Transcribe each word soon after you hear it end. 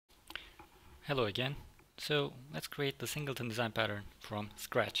Hello again. So let's create the singleton design pattern from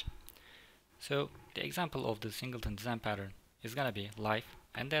scratch. So the example of the singleton design pattern is gonna be life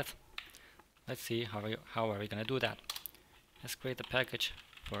and death. Let's see how are we gonna do that. Let's create a package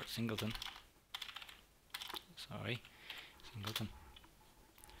for singleton. Singleton.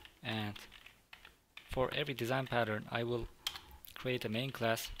 And for every design pattern I will create a main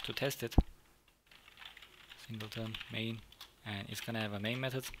class to test it. Singleton main, and it's gonna have a main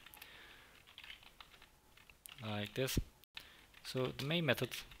method like this. So the main method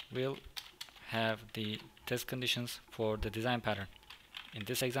will have the test conditions for the design pattern. In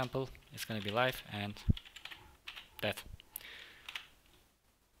this example, it's going to be life and death.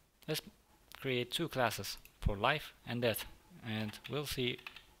 Let's create two classes for life and death, and we'll see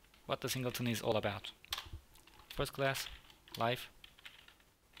what the singleton is all about. First class, life,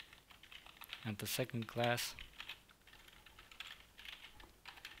 and the second class,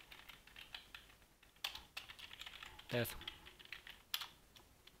 death.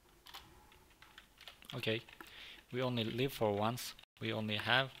 Okay, we only live for once, we only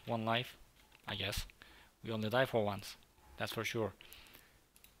have one life, I guess. We only die for once, that's for sure.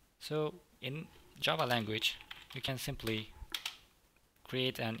 So in Java language, you can simply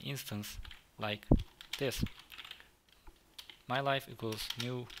create an instance like this. My life equals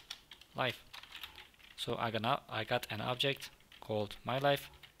new life. So I got an object called my life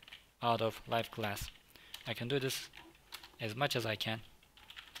out of life class. I can do this as much as I can.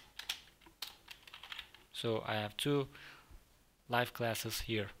 So I have two life classes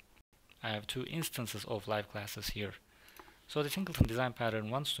here. I have two instances of life classes here. So the singleton design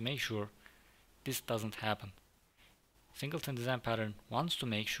pattern wants to make sure this doesn't happen. Singleton design pattern wants to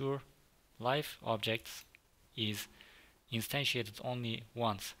make sure life objects is instantiated only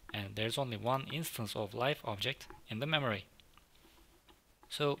once, and there's only one instance of life object in the memory.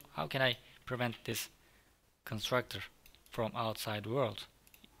 So how can I prevent this constructor from outside world?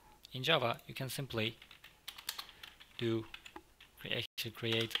 In Java, you can simply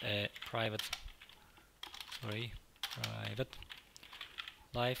create a private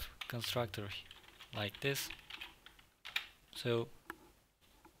life constructor like this. So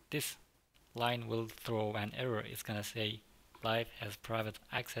this line will throw an error. It's gonna say life has private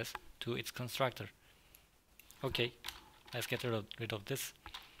access to its constructor. Okay, let's get rid of this.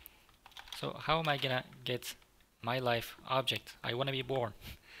 So how am I gonna get my life object? I wanna be born.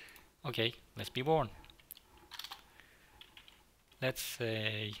 Okay, let's be born. Let's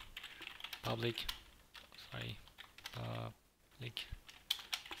say public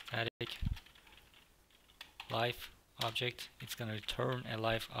static life object. It's gonna return a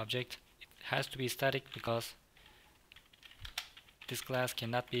life object. It has to be static because this class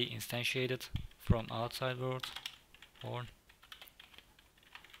cannot be instantiated from outside world. Born.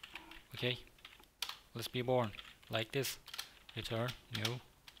 Okay, let's be born like this. Return new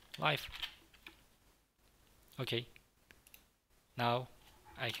life. Okay, now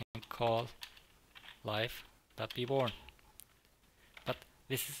I can call life.beborn. But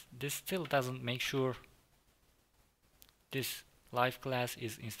this still doesn't make sure this life class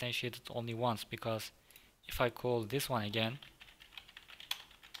is instantiated only once, because if I call this one again,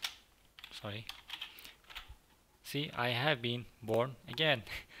 see, I have been born again.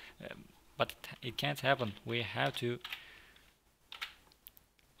 But it can't happen. We have to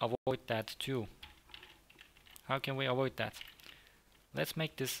avoid that too. How can we avoid that? Let's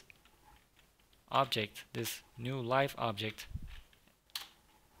make this object, this new life object,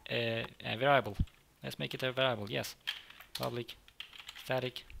 a variable. Let's make it a variable. Yes, public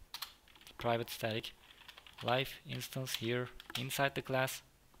static private static life instance here inside the class.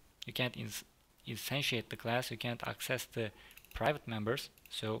 You can't instantiate the class, you can't access the private members,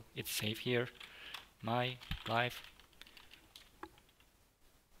 so it's safe here. My life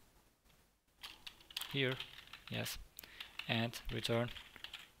here, yes, and return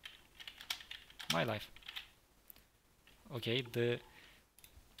my life. Okay, the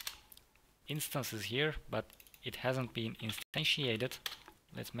instance is here, but it hasn't been instantiated.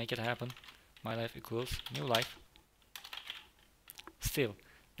 Let's make it happen. My life equals new life. Still,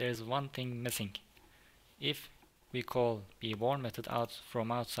 there's one thing missing. If we call beborn method out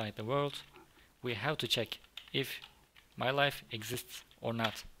from outside the world, we have to check if my life exists or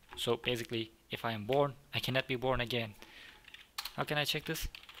not. So basically, if I am born, I cannot be born again. How can I check this?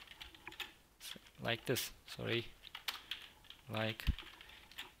 Like this, like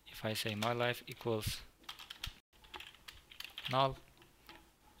if I say my life equals null,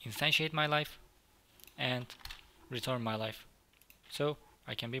 instantiate my life and return my life, so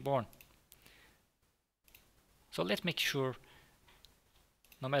I can be born. So let's make sure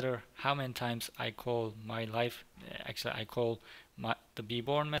no matter how many times I call my life, actually I call the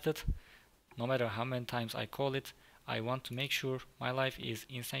beBorn method, no matter how many times I call it, I want to make sure my life is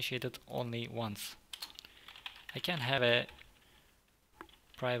instantiated only once. I can have a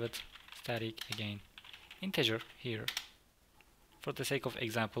private static again integer here. For the sake of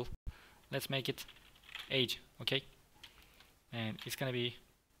example, let's make it age, okay? And it's gonna be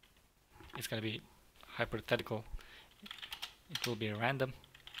hypothetical. It will be random,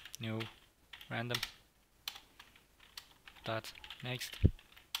 new random dot next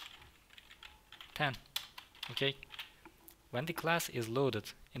 10. Okay, when the class is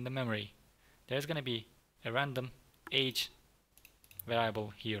loaded in the memory, there's gonna be a random age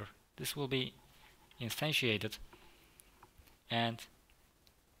variable here. This will be instantiated, and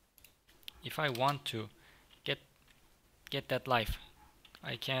if I want to get that life,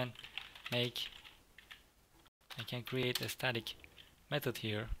 I can create a static method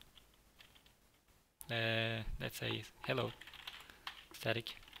here. Let's say hello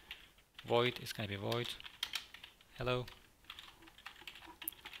static void is gonna be void hello.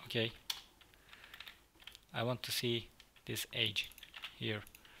 Okay, I want to see this age here,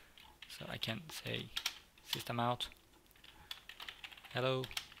 so I can say system out hello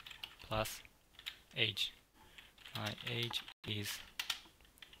plus age. My age is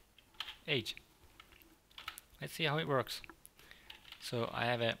age. Let's see how it works. So I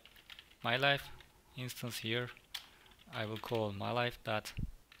have a myLife instance here. I will call myLife dot.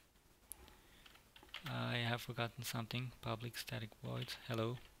 I have forgotten something. Public static void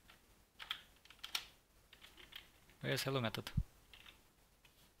hello. Where's hello method?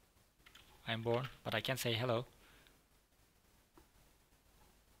 I'm born, but I can't say hello.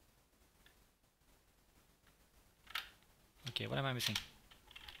 Okay, what am I missing?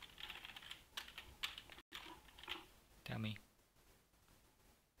 Tell me.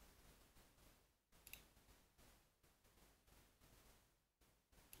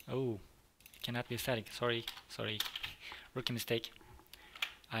 Oh, it cannot be static. Sorry. Rookie mistake.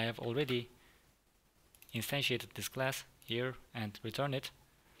 I have already instantiated this class here and return it.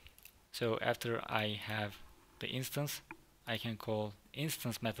 So after I have the instance, I can call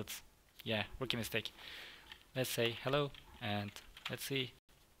instance methods. Yeah, rookie mistake. Let's say hello, and let's see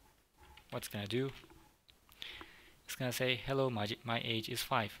what's gonna do. It's gonna say hello, my age is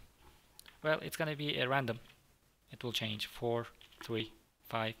 5. Well, it's gonna be a random. It will change 4, 3,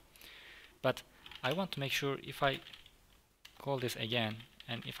 5. But I want to make sure if I call this again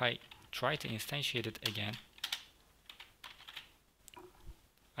and if I try to instantiate it again,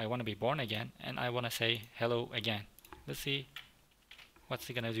 I want to be born again and I want to say hello again. Let's see what's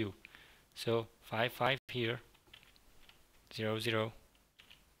it gonna do. So 5 5 here, 0 0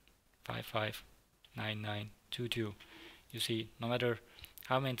 5 5 9 9 2 2. You see, no matter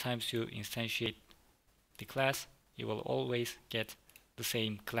how many times you instantiate the class, you will always get the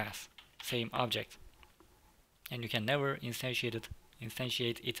same class, same object, and you can never instantiate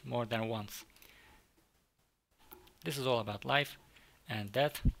it more than once. This is all about life, and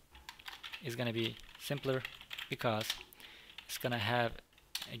that is gonna be simpler because it's gonna have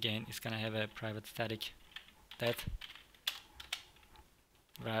a private static that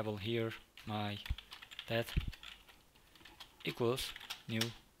variable here, my that equals new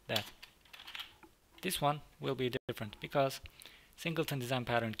that. This one will be different because singleton design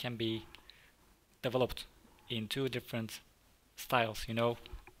pattern can be developed in two different styles. You know,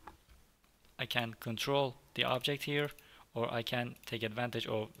 I can control the object here, or I can take advantage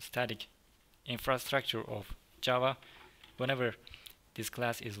of static infrastructure of Java. Whenever this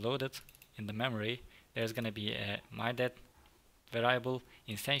class is loaded in the memory, there's going to be a myDat variable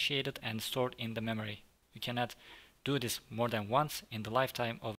instantiated and stored in the memory. You cannot do this more than once in the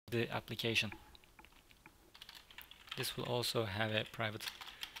lifetime of the application. This will also have a private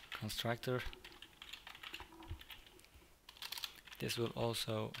constructor. This will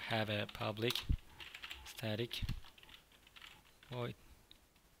also have a public static void,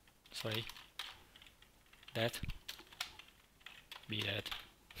 that be that.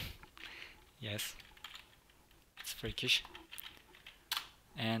 Yes, it's freakish,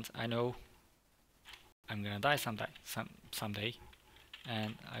 and I know I'm gonna die someday,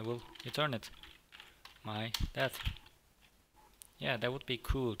 and I will return it, my death. Yeah, that would be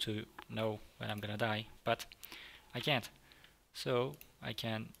cool to know when I'm gonna die, but I can't. So I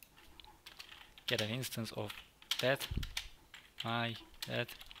can get an instance of that, my that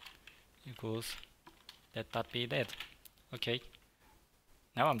equals that.be dead. Okay,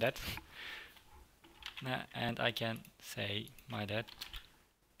 now I'm dead. And I can say my dead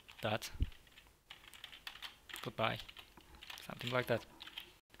dot goodbye, something like that.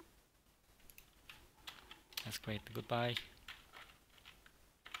 Let's create the goodbye.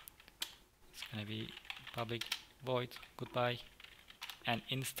 It's gonna be public void goodbye, an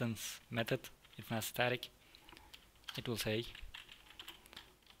instance method. It's not static. It will say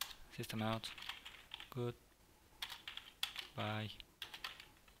system out goodbye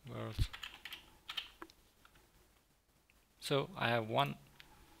world. So I have one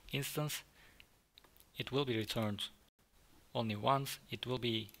instance. It will be returned only once. It will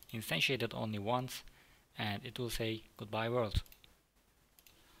be instantiated only once, and it will say goodbye world.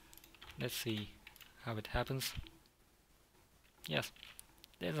 Let's see how it happens. Yes,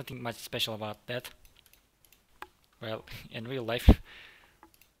 there's nothing much special about that. Well, in real life,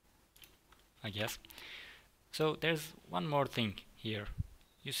 I guess. So there's one more thing here.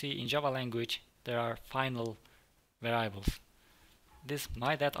 You see, in Java language there are final variables. This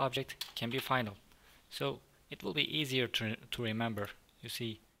my.that object can be final, so it will be easier to remember. You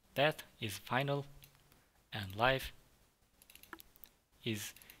see, that is final, and life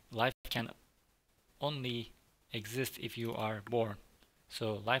can only exist if you are born.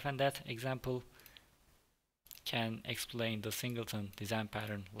 So life and death example can explain the singleton design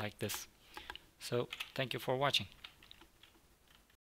pattern like this. So thank you for watching.